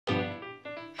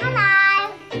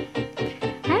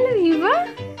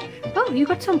you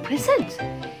got some presents.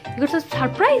 You got some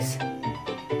surprise.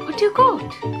 What you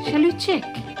got? Shall we check?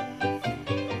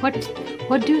 What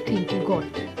do you think you got?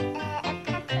 A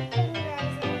Peppa Pig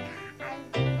raisin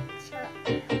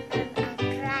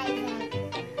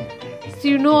So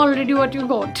you know already what you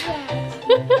got. Yes.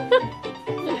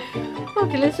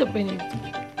 Okay, let's open it.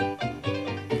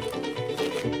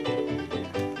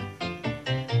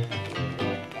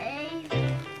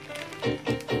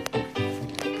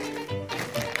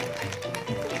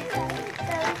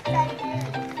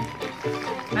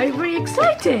 Are you very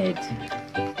excited?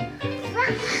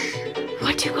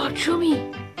 What you got? Show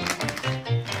me.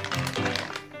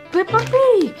 Peppa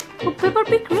Pig. Oh, Peppa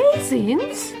Pig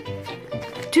raisins.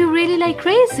 Do you really like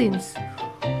raisins?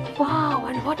 Wow,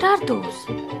 and what are those?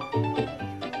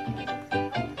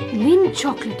 Lindt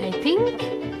chocolate, I think.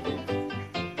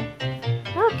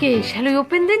 Okay, shall we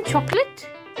open the chocolate?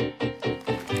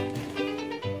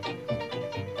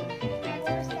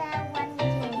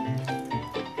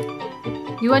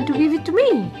 You want to give it to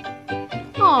me?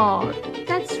 Oh,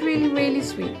 that's really, really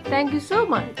sweet. Thank you so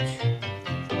much.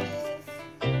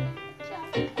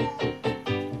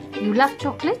 You love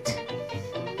chocolate?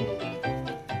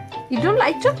 You don't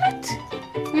like chocolate?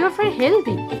 You are very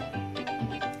healthy.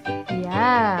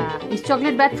 Yeah. Is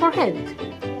chocolate bad for health?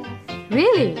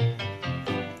 Really?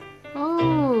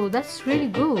 Oh, that's really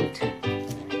good.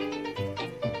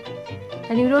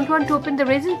 And you don't want to open the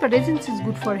raisins, but raisins is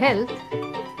good for health.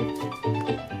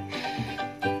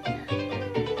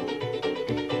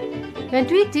 You want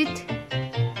to eat it?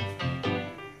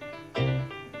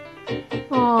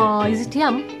 Oh, is it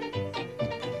yum?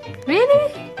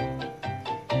 Really?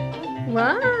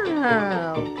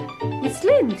 Wow! It's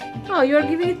lindt. Oh, you are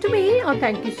giving it to me? Oh,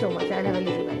 thank you so much. I'll have a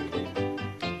little bite.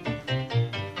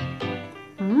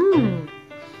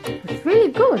 It's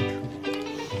really good.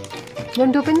 You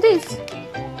want to open this?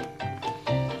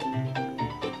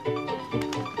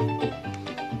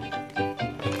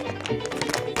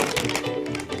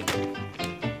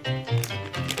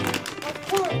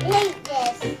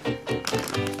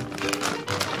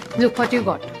 Look what you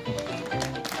got.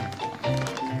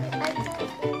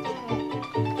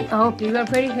 Okay, you are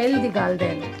very healthy girl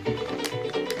then.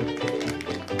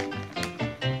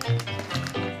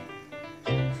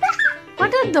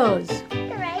 What are those?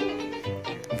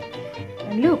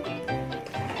 And look,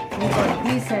 we got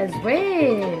these as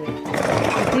well.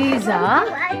 These are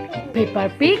Peppa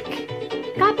Pig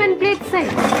cup and plate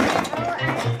set.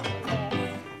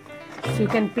 So you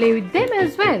can play with them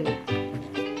as well.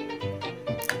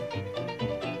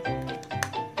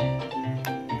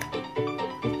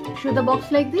 Show the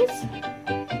box like this.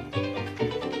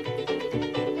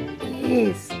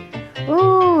 Yes.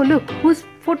 Oh, look, whose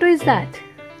photo is that?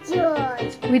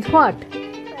 George. With what?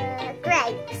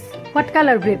 Grapes. What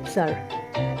color grapes are?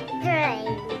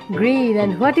 Green. Green.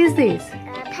 And what is this?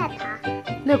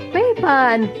 Peppa. Look,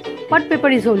 Peppa. And what Peppa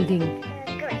is holding?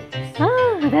 Grapes.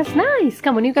 Ah, that's nice.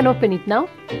 Come on, you can open it now.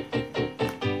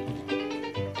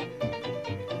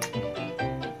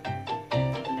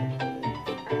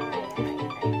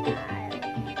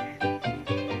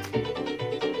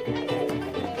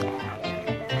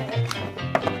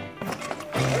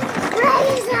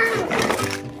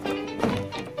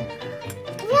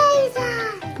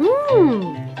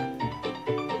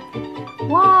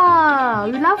 Wow,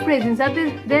 you love raisins. Are they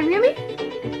yummy?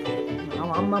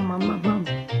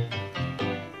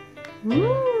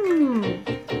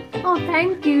 Oh,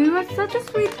 thank you. You are such a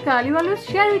sweet girl. You always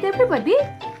share with everybody,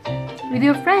 with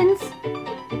your friends.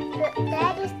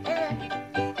 That is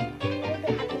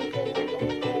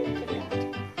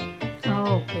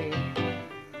Okay.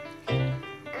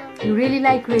 You really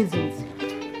like raisins.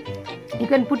 You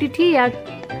can put it here.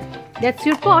 That's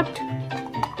your pot.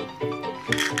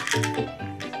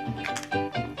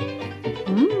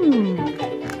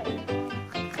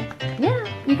 Yeah,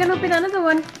 you can open another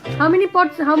one. How many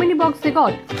pots, how many boxes they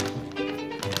got?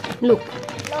 Look.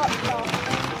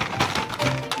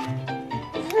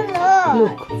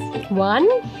 Look. 1,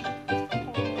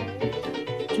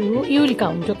 2, you will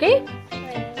count, okay?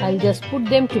 I'll just put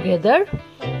them together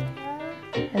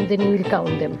and then you will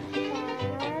count them.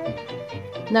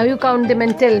 Now you count them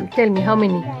and tell me how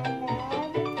many.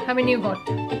 How many you got?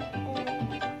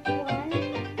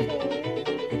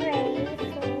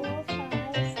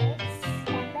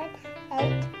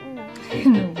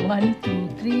 1, 2,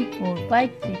 3, 4,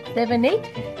 5, 6, 7,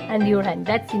 8 and your hand.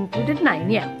 That's included 9,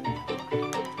 yeah.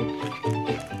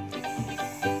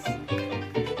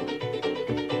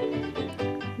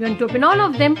 You want to open all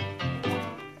of them?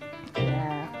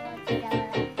 Yeah.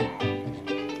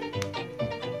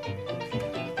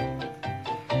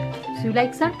 So you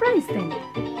like surprise then?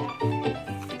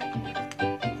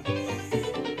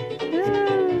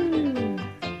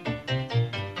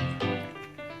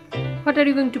 are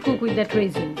you going to cook with that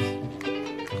raisins?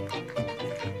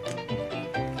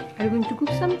 Are you going to cook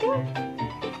something?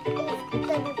 It's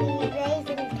going to be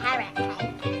raisin carrot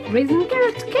cake. Raisin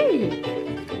carrot cake.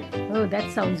 Oh, that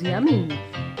sounds yummy.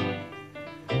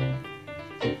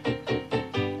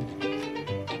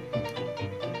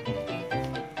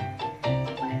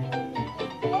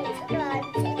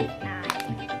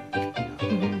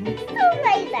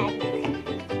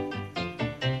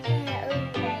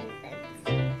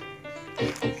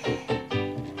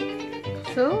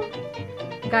 So,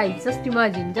 guys, just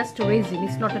imagine, just a raisin,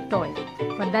 it's not a toy,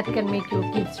 but that can make your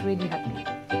kids really happy.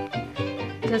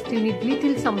 Just you need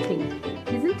little something,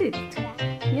 isn't it?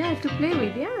 Yeah, to play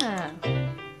with, yeah.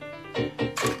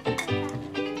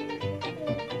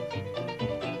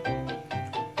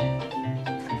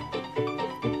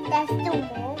 There's two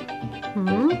more.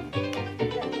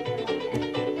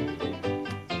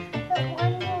 But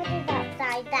one more is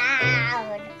upside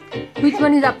down. Which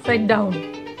one is upside down?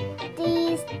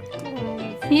 These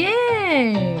ones.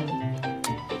 Yeah.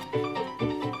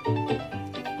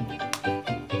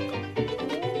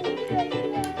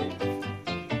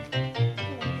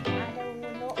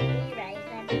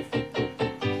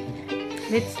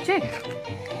 Let's check.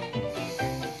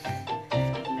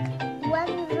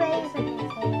 One raisin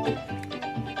is here.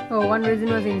 Oh, one raisin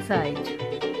was inside.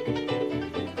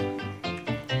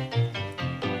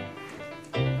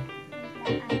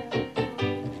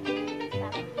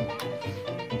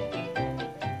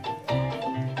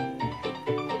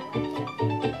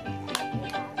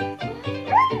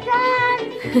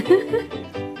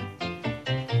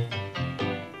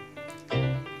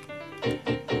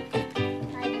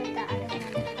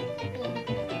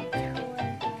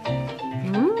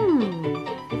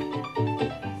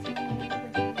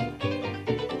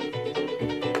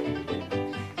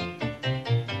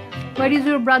 Where is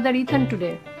your brother Ethan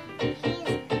today? He's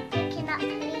picking up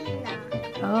Lena.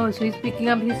 Oh, so he's picking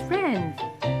up his friends.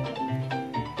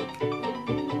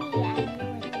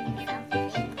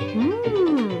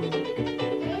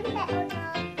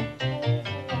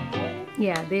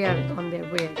 Yeah, they are on their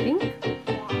way, I think.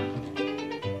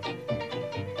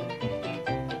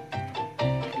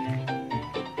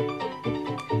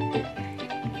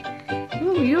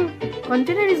 Oh, your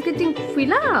container is getting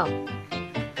filled up.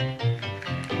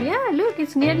 Yeah, look,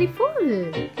 it's nearly full.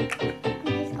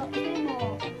 He's got two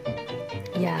more.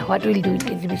 Yeah, what we'll do is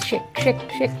we'll shake, shake,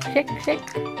 shake, shake, shake.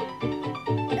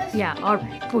 Yeah, or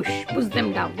push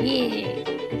them down. Yeah.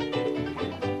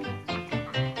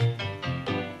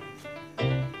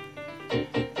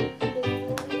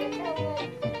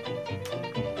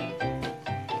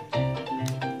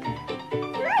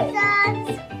 Raisins!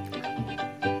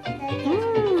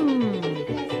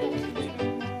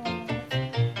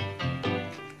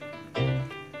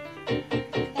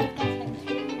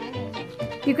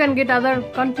 You can get other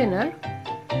container.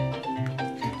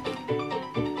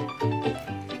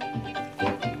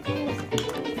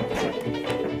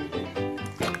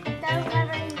 Don't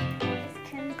worry, this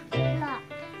can fill up.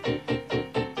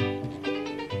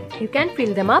 You can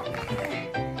fill them up.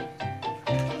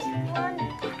 There's one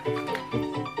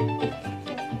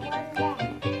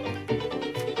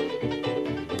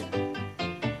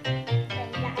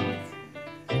left.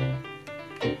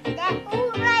 They're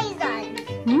all raisins.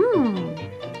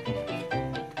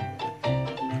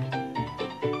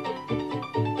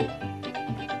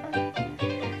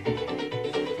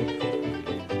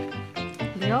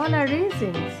 They all are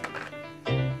raisins.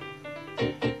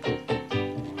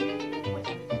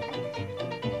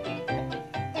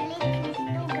 The lid can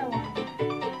still go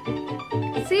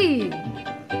on. See?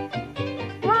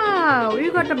 Wow,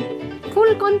 you got a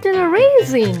full container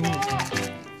raisin.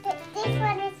 This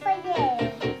one is for you.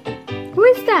 Who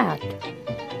is that?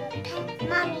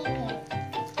 Mummy Pig.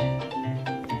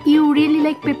 You really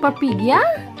like Peppa Pig, yeah?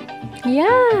 This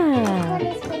Yeah. one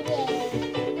is for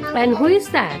you. And who is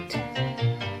that?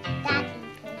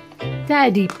 Daddy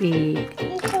Daddy Pig. Pig.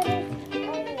 This one is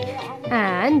for you.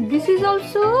 And this is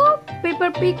also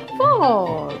Peppa Pig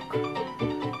fork.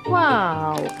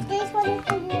 Wow. This one is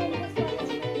for you and this one is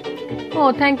for you.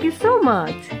 Oh, thank you so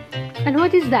much. And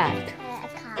what is that? A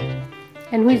cup.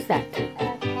 And who is that?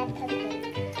 Peppa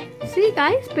Pig. See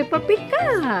guys, Peppa Pig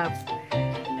cup.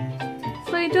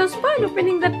 So it was fun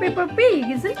opening that Peppa Pig,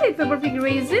 isn't it? Peppa Pig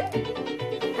raisin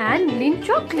and lindt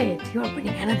chocolate. You're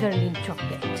opening another lindt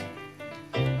chocolate.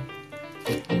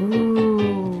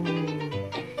 Ooh,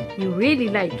 you really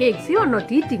like cakes. You are not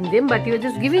eating them, but you are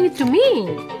just giving it to me.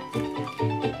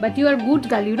 But you are good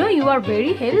girl, you know, you are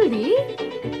very healthy.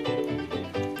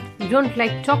 You don't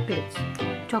like chocolates.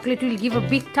 Chocolate will give a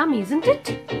big tummy, isn't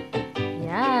it?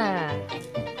 Yeah.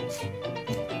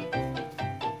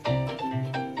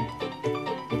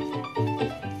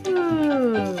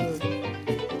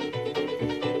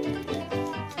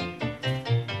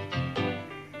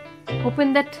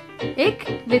 Open that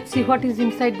egg. Let's see what is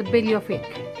inside the belly of egg.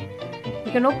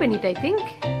 You can open it, I think.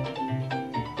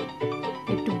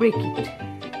 You have to break it.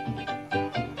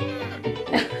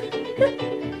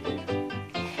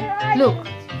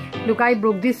 Look, I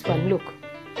broke this one. Look,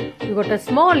 you got a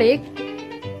small egg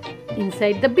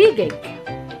inside the big egg.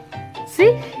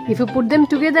 See, if you put them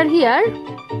together here,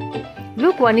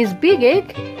 look, one is big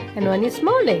egg and one is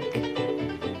small egg.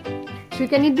 So you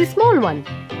can eat the small one.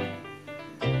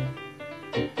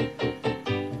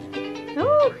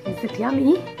 Oh, is it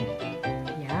yummy?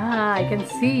 Yeah, I can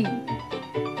see.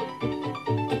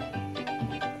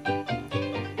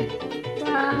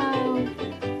 Wow.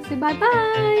 Say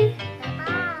bye-bye.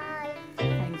 Bye.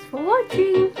 Thanks for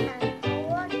watching. Thanks for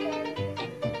watching.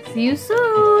 See you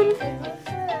soon. See you